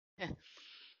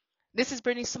This is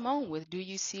Brittany Simone with Do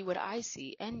You See What I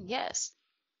See? And yes,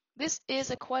 this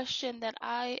is a question that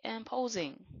I am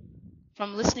posing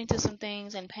from listening to some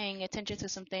things and paying attention to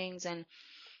some things and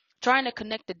trying to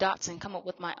connect the dots and come up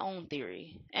with my own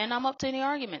theory. And I'm up to any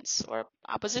arguments or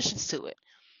oppositions to it.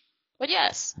 But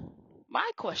yes, my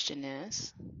question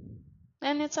is,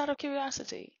 and it's out of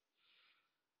curiosity,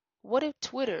 what if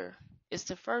Twitter is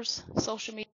the first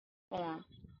social media platform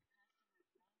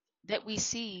that we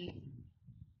see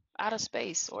out of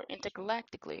space or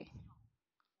intergalactically?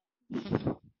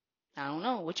 I don't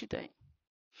know. What you think?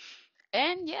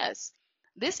 And yes,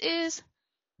 this is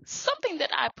something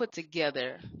that I put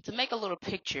together to make a little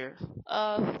picture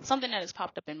of something that has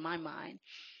popped up in my mind.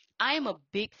 I am a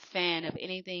big fan of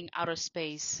anything outer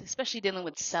space, especially dealing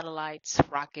with satellites,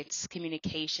 rockets,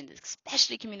 communications,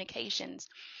 especially communications,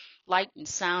 light and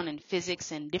sound and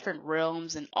physics and different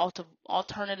realms and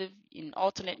alternative and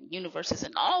alternate universes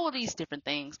and all of these different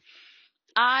things.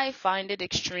 I find it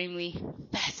extremely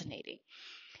fascinating.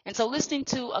 And so listening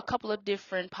to a couple of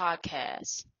different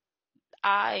podcasts,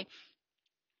 I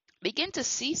begin to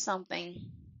see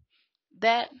something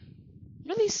that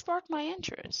really sparked my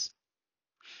interest.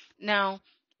 Now,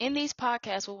 in these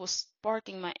podcasts, what was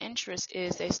sparking my interest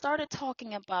is they started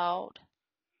talking about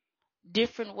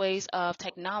different ways of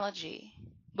technology,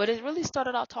 but it really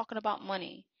started out talking about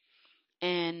money.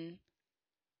 And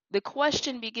the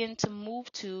question began to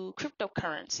move to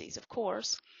cryptocurrencies, of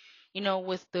course,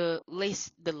 with the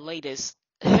latest the latest,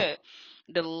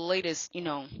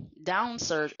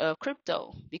 downsurge of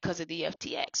crypto because of the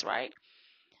FTX, right?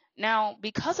 Now,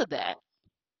 because of that,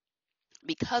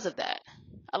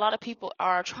 a lot of people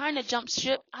are trying to jump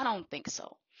ship. I don't think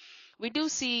so. We do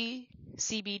see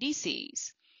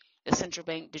CBDCs, the central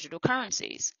bank digital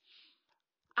currencies.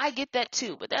 I get that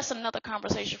too, but that's another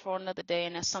conversation for another day,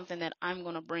 and that's something that I'm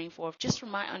going to bring forth just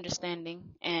from my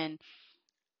understanding. And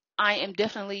I am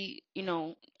definitely,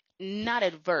 not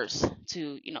adverse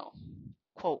to,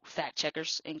 quote, fact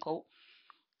checkers, end quote.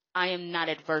 I am not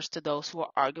adverse to those who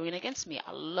are arguing against me.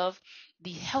 I love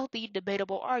the healthy,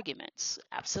 debatable arguments.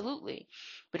 Absolutely.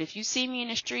 But if you see me in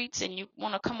the streets and you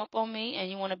want to come up on me and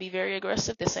you want to be very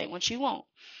aggressive, this ain't what you want.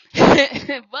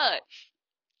 But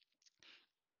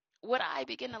what I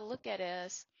begin to look at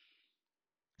as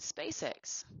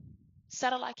SpaceX,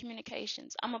 satellite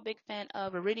communications. I'm a big fan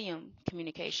of Iridium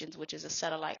Communications, which is a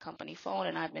satellite company phone,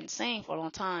 and I've been saying for a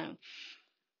long time,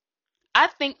 I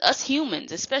think us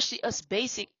humans, especially us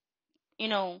basic, you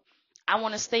know, I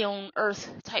want to stay on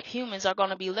Earth type humans are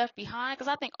going to be left behind because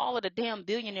I think all of the damn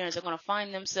billionaires are going to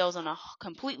find themselves on a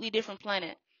completely different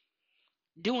planet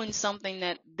doing something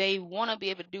that they want to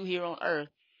be able to do here on Earth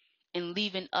and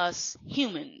leaving us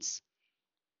humans,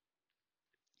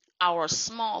 our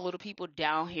small little people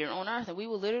down here on Earth. And we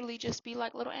will literally just be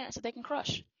like little ants that they can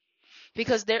crush.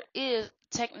 Because there is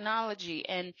technology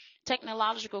and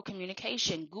technological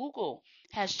communication. Google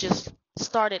has just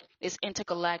started its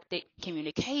intergalactic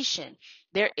communication.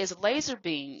 There is laser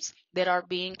beams that are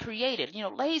being created,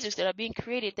 lasers that are being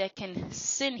created that can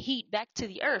send heat back to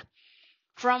the earth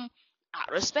from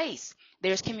outer space.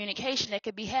 There's communication that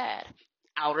could be had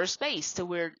outer space to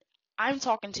where I'm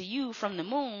talking to you from the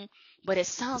moon, but it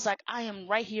sounds like I am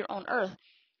right here on earth,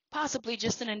 possibly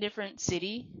just in a different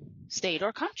city, state,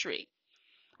 or country,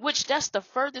 which that's the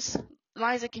furthest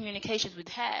lines of communications we've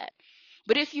had.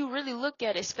 But if you really look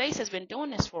at it, space has been doing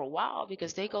this for a while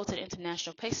because they go to the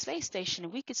International Space Station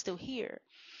and we could still hear.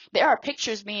 There are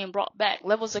pictures being brought back,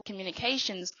 levels of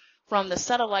communications from the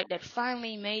satellite that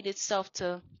finally made itself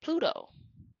to Pluto,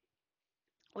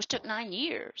 which took 9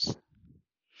 years.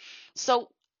 So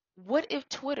what if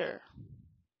Twitter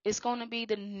is going to be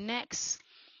the next,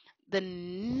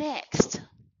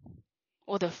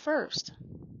 or the first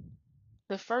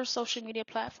social media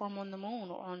platform on the moon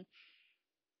or on,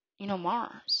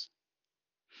 Mars?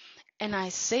 And I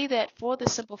say that for the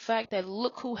simple fact that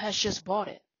look who has just bought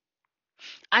it.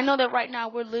 I know that right now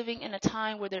we're living in a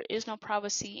time where there is no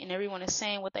privacy and everyone is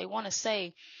saying what they want to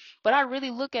say, but I really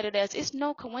look at it as it's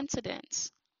no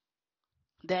coincidence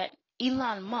that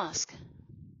Elon Musk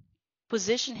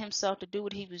positioned himself to do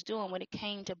what he was doing when it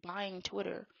came to buying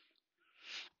Twitter.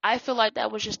 I feel like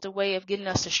that was just a way of getting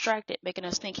us distracted, making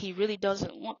us think he really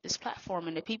doesn't want this platform,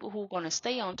 and the people who are going to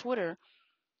stay on Twitter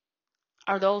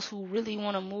are those who really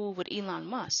want to move with Elon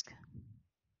Musk.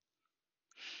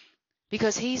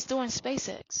 Because he's doing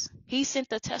SpaceX. He sent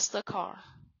the Tesla car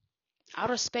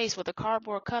outer space with a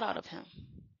cardboard cutout of him,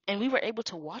 and we were able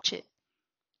to watch it.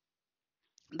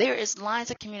 There is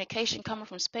lines of communication coming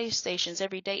from space stations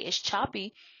every day. It's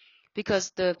choppy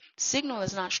because the signal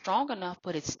is not strong enough,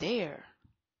 but it's there.